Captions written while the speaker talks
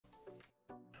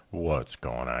What's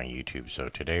going on YouTube? So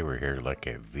today we're here to look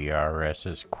at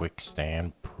VRS's Quick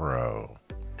Stand Pro.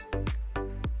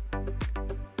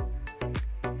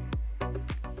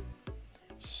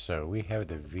 So we have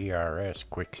the VRS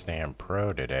Quick Stand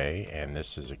Pro today, and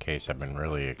this is a case I've been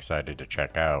really excited to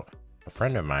check out. A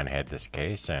friend of mine had this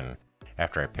case, and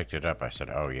after I picked it up I said,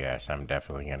 oh yes, I'm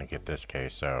definitely going to get this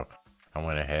case. So I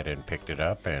went ahead and picked it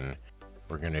up, and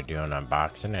we're going to do an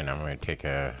unboxing, and I'm going to take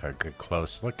a good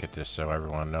close look at this so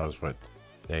everyone knows what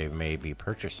they may be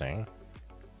purchasing.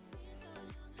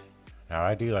 Now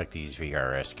I do like these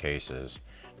VRS cases.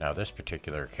 Now this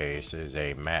particular case is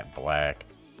a matte black.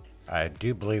 I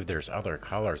do believe there's other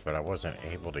colors, but I wasn't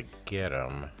able to get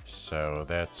them, so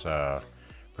that's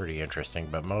pretty interesting,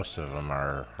 but most of them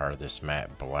are this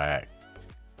matte black.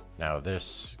 Now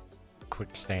this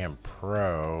Quick Stand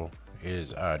Pro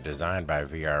is designed by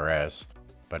VRS,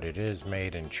 but it is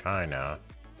made in China.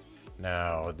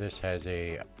 Now this has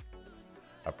a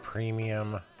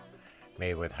premium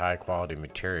made with high quality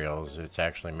materials. It's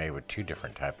actually made with two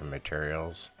different type of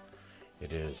materials.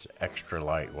 It is extra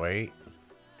lightweight.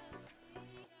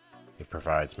 It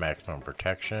provides maximum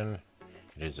protection.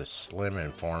 It is a slim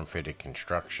and form-fitted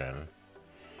construction.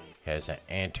 It has an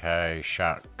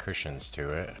anti-shock cushions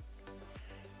to it.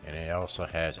 And it also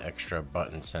has extra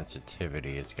button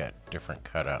sensitivity. It's got different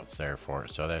cutouts there for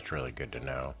it, so that's really good to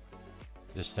know.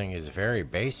 This thing is very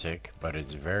basic, but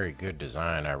it's very good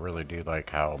design. I really do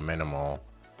like how minimal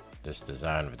this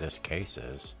design of this case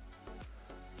is.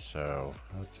 So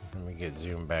let me get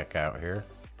zoomed back out here.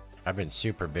 I've been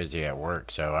super busy at work,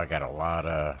 so I got a lot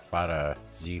of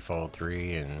Z Fold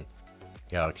 3 and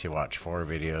Galaxy Watch 4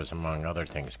 videos among other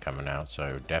things coming out,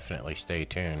 so definitely stay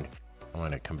tuned. I'm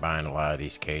going to combine a lot of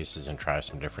these cases and try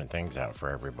some different things out for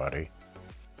everybody.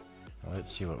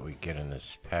 Let's see what we get in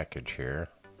this package here.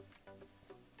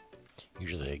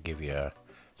 Usually they give you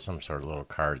some sort of little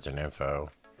cards and info.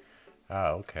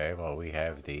 Oh, okay. Well, we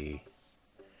have the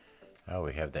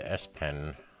S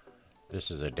Pen.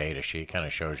 This is a data sheet. Kind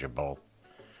of shows you both.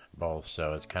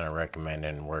 So it's kind of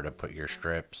recommending where to put your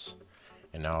strips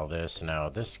and all this. Now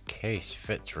this case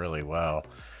fits really well.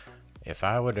 If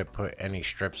I would have put any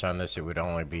strips on this, it would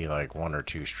only be like 1 or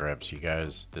 2 strips. You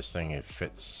guys, this thing, it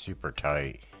fits super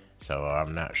tight, so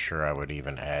I'm not sure I would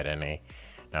even add any.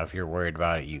 Now if you're worried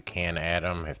about it, you can add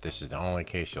them. If this is the only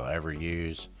case you'll ever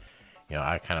use, you know,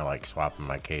 I kind of like swapping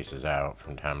my cases out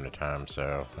from time to time,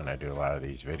 so when I do a lot of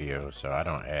these videos, so I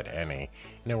don't add any,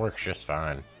 and it works just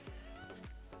fine.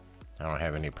 I don't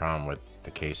have any problem with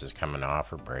the cases coming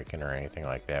off or breaking or anything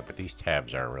like that, but these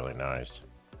tabs are really nice.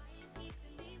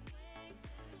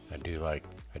 I do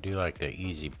like the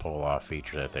easy pull off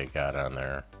feature that they got on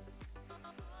there.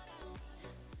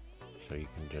 So you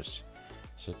can just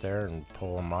sit there and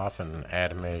pull them off and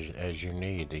add them as you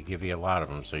need. They give you a lot of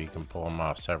them, so you can pull them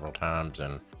off several times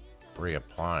and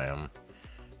reapply them.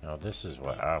 Now this is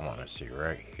what I want to see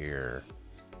right here.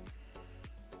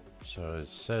 So it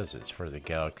says it's for the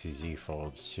Galaxy Z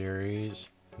Fold series,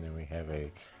 and then we have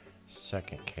a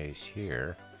second case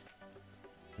here.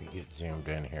 We get zoomed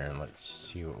in here and let's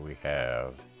see what we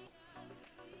have.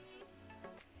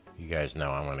 You guys know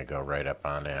I'm going to go right up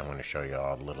on it. I'm going to show you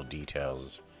all the little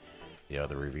details the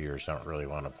other reviewers don't really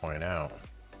want to point out.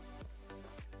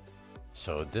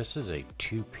 So this is a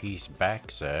 2-piece back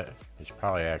set. It's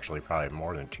probably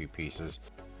more than 2 pieces.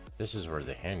 This is where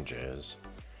the hinge is.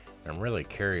 I'm really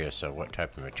curious of what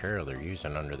type of material they're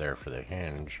using under there for the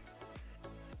hinge.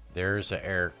 There's the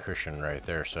air cushion right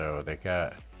there, so they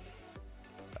got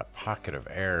a pocket of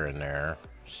air in there,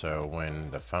 so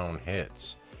when the phone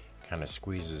hits, kind of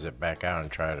squeezes it back out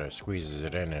and squeezes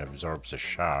it in and absorbs the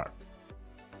shock.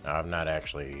 Now I've not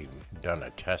actually done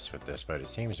a test with this, but it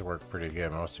seems to work pretty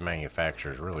good. Most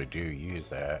manufacturers really do use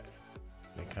that.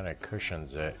 It kind of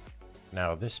cushions it.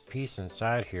 Now this piece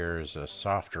inside here is a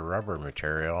softer rubber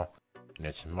material, and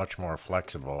it's much more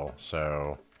flexible,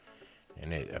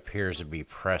 and it appears to be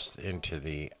pressed into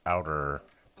the outer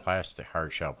plastic,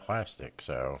 hard shell plastic.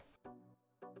 So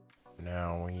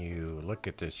now when you look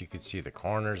at this, you can see the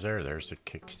corners there. There's the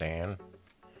kickstand.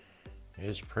 It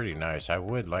is pretty nice. I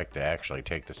would like to actually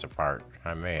take this apart.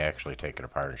 I may actually take it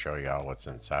apart and show you all what's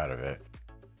inside of it.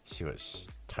 See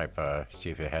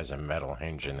if it has a metal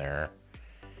hinge in there.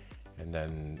 And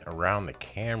then around the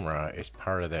camera is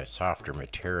part of that softer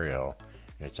material.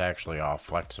 And it's actually all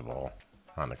flexible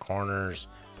on the corners,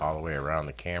 all the way around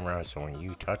the camera. So when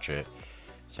you touch it,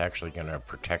 it's actually going to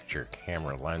protect your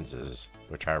camera lenses,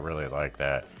 which I really like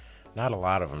that. Not a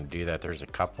lot of them do that. There's a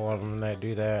couple of them that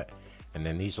do that. And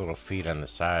then these little feet on the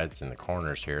sides and the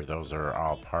corners here, those are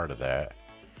all part of that.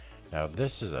 Now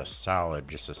this is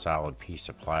just a solid piece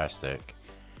of plastic.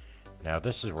 Now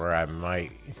this is where I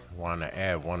might want to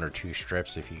add 1 or 2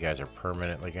 strips if you guys are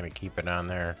permanently going to keep it on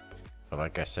there. But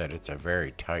like I said, it's a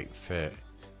very tight fit.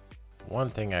 One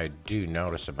thing I do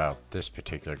notice about this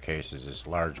particular case is this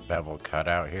large bevel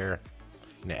cutout here.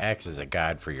 And it acts as a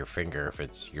guide for your finger. If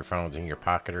it's your phone's in your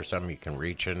pocket or something, you can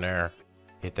reach in there,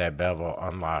 hit that bevel,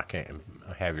 unlock it, and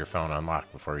have your phone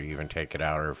unlocked before you even take it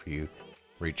out. Or if you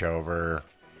reach over,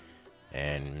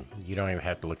 and you don't even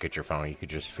have to look at your phone, you could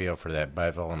just feel for that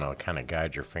bevel and it'll kind of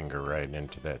guide your finger right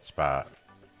into that spot.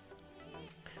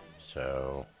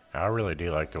 So I really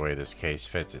do like the way this case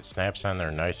fits. It snaps on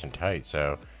there nice and tight,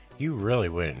 so you really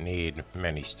wouldn't need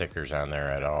many stickers on there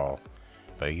at all.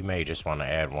 But you may just want to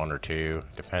add 1 or 2.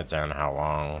 Depends on how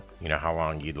long, how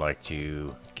long you'd like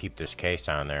to keep this case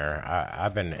on there.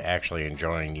 I've been actually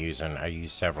enjoying I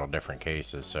use several different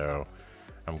cases, so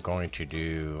I'm going to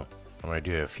do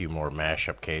a few more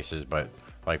mashup cases. But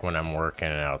like when I'm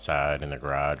working outside in the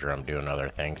garage or I'm doing other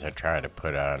things, I try to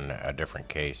put on a different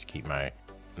case, keep my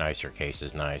nicer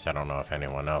cases nice. I don't know if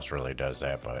anyone else really does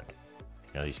that, but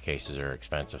these cases are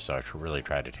expensive, so I really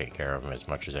try to take care of them as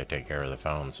much as I take care of the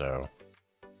phone. So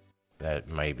that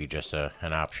may be just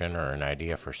an option or an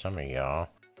idea for some of y'all.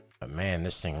 But man,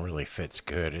 this thing really fits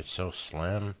good. It's so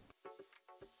slim.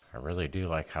 I really do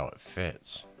like how it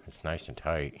fits. It's nice and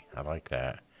tight. I like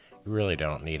that. You really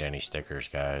don't need any stickers,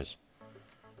 guys.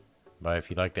 But if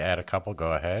you'd like to add a couple,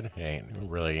 go ahead. It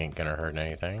really ain't gonna hurt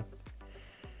anything.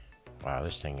 Wow,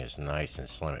 this thing is nice and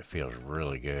slim. It feels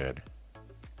really good.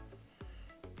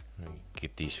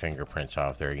 Get these fingerprints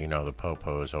off there. The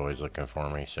Popo is always looking for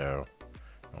me, so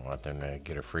I want them to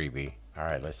get a freebie.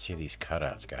 Alright, let's see these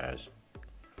cutouts, guys.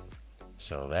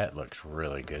 So that looks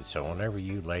really good. So whenever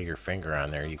you lay your finger on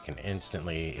there, you can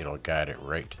instantly, it'll guide it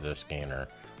right to the scanner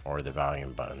or the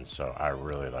volume button. So I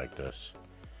really like this.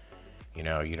 You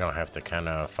don't have to kind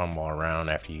of fumble around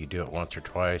after you do it once or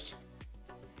twice.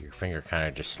 Your finger kind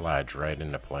of just slides right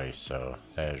into place. So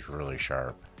that is really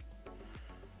sharp.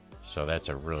 So that's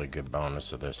a really good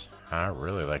bonus of this. I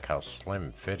really like how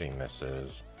slim fitting this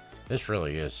is. This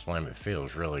really is slim. It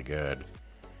feels really good.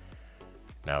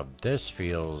 Now this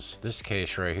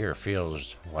case right here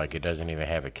feels like it doesn't even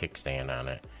have a kickstand on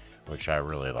it, which I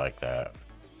really like that.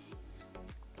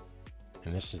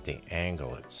 And this is the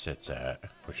angle it sits at,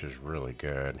 which is really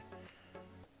good.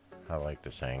 I like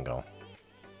this angle.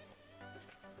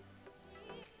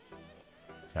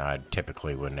 Now I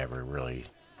typically would never really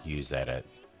use that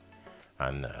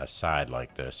on a side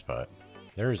like this, but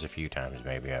there's a few times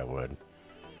maybe I would.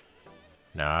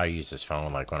 Now I use this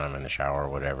phone like when I'm in the shower or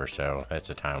whatever, so that's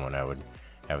a time when I would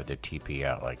have the TP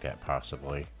out like that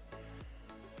possibly.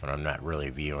 When I'm not really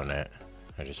viewing it,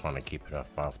 I just want to keep it up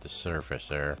off the surface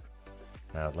there.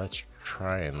 Now let's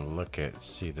try and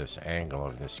see this angle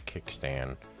of this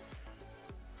kickstand.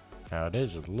 Now it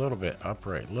is a little bit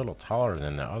upright, a little taller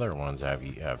than the other ones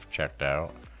I've checked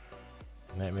out.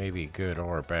 And that may be good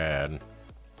or bad.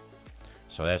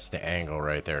 So that's the angle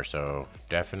right there. So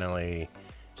definitely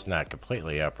it's not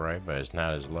completely upright, but it's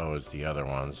not as low as the other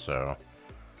ones. So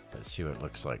let's see what it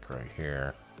looks like right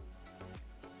here.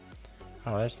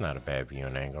 Oh, that's not a bad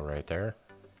viewing angle right there.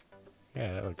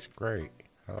 Yeah, that looks great.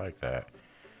 I like that.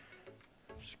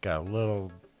 It's got a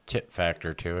little tip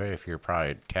factor to it if you're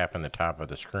probably tapping the top of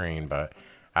the screen, but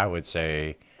I would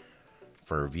say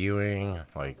for viewing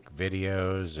like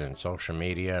videos and social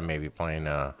media, maybe playing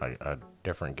a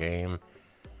different game.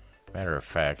 Matter of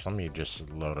fact, let me just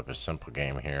load up a simple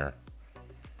game here.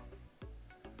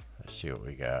 Let's see what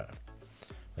we got.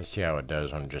 Let's see how it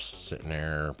does when just sitting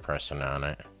there pressing on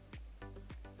it.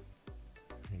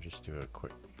 Let me just do a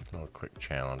little quick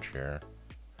challenge here.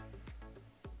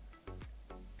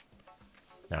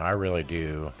 Now I really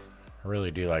do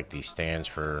like these stands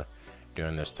for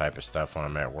doing this type of stuff when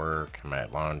I'm at work, I'm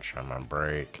at lunch, I'm on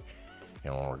break,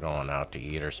 when we're going out to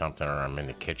eat or something, or I'm in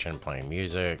the kitchen playing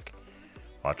music,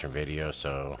 watching videos.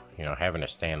 So having a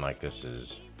stand like this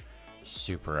is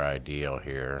super ideal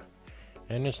here,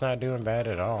 and it's not doing bad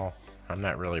at all. I'm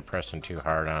not really pressing too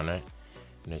hard on it,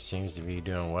 and it seems to be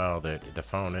doing well. That the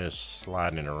phone is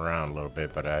sliding around a little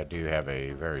bit, but I do have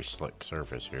a very slick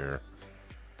surface here.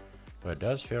 But it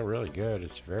does feel really good.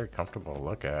 It's very comfortable to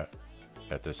look at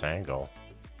this angle.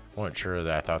 Wasn't sure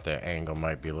that I thought that angle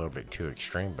might be a little bit too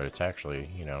extreme, but it's actually,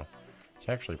 it's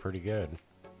actually pretty good.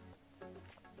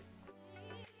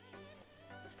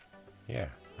 Yeah,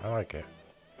 I like it.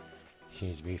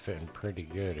 Seems to be fitting pretty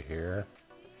good here.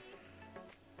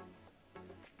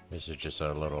 This is just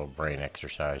a little brain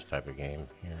exercise type of game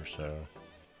here, so.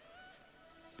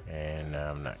 And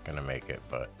I'm not gonna make it,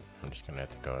 but I'm just gonna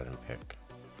have to go ahead and pick.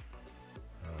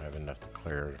 I don't have enough to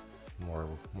clear more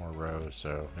rows.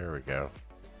 So there we go.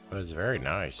 But it's very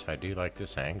nice. I do like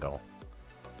this angle.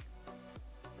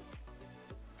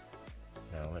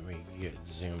 Now let me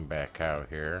zoom back out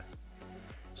here.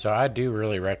 So I do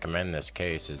really recommend this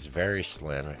case. It's very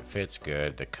slim. It fits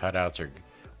good. The cutouts are,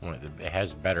 it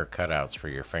has better cutouts for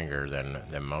your finger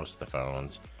than most of the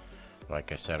phones.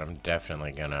 Like I said, I'm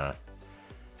definitely gonna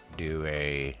do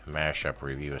a mashup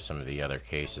review of some of the other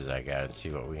cases I got and see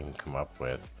what we can come up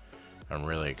with. I'm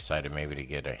really excited maybe to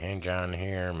get a hinge on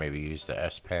here, maybe use the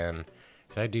S Pen.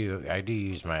 'Cause I do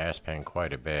use my S Pen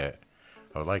quite a bit.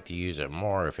 I would like to use it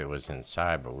more if it was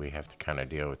inside, but we have to kind of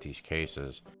deal with these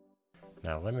cases.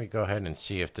 Now let me go ahead and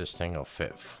see if this thing will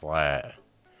fit flat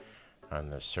on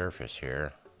the surface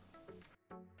here.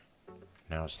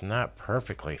 Now it's not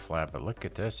perfectly flat, but look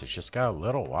at this. It's just got a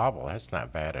little wobble. That's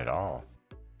not bad at all.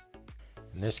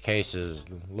 And this case is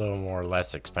a little more or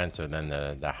less expensive than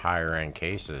the higher end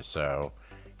cases, so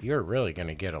you're really going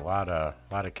to get a lot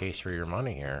of case for your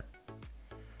money here.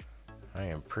 I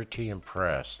am pretty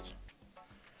impressed.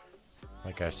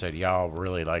 Like I said, y'all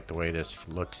really like the way this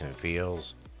looks and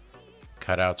feels.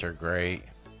 Cutouts are great.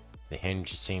 The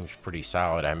hinge seems pretty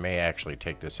solid. I may actually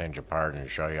take this hinge apart and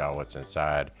show y'all what's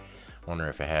inside. Wonder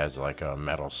if it has like a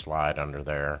metal slide under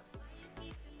there.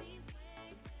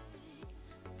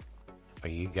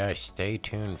 But you guys stay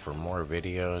tuned for more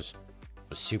videos. I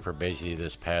was super busy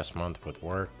this past month with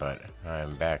work, but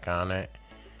I'm back on it.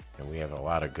 And we have a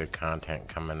lot of good content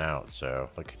coming out. So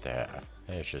look at that.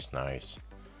 It's just nice.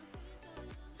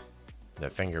 The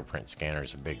fingerprint scanner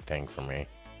is a big thing for me.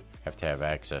 Have to have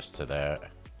access to that.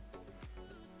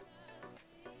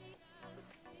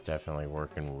 Definitely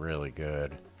working really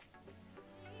good.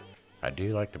 I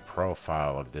do like the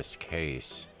profile of this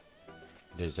case.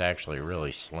 It is actually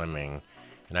really slimming,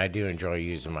 and I do enjoy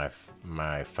using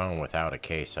my phone without a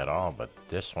case at all, but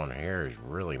this one here is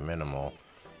really minimal,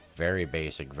 very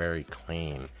basic, very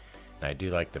clean. And I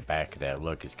do like the back of that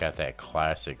look. It's got that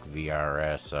classic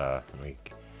VRS, let me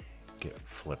get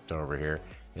flipped over here,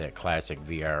 that classic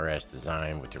VRS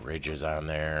design with the ridges on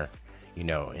there. You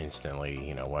know instantly,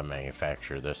 you know, what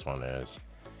manufacturer this one is.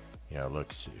 You know, it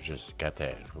looks, just got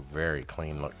that very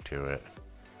clean look to it.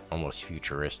 Almost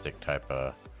futuristic type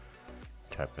of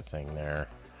thing there.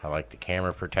 I like the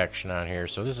camera protection on here.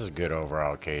 So this is a good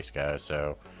overall case, guys.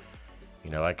 So, you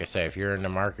know, like I say, if you're in the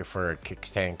market for a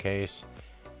kickstand case,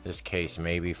 this case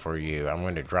may be for you. I'm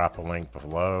going to drop a link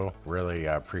below. Really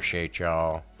appreciate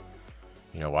y'all,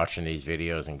 you know, watching these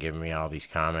videos and giving me all these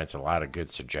comments. A lot of good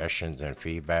suggestions and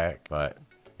feedback. But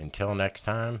until next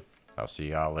time, I'll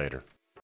see y'all later.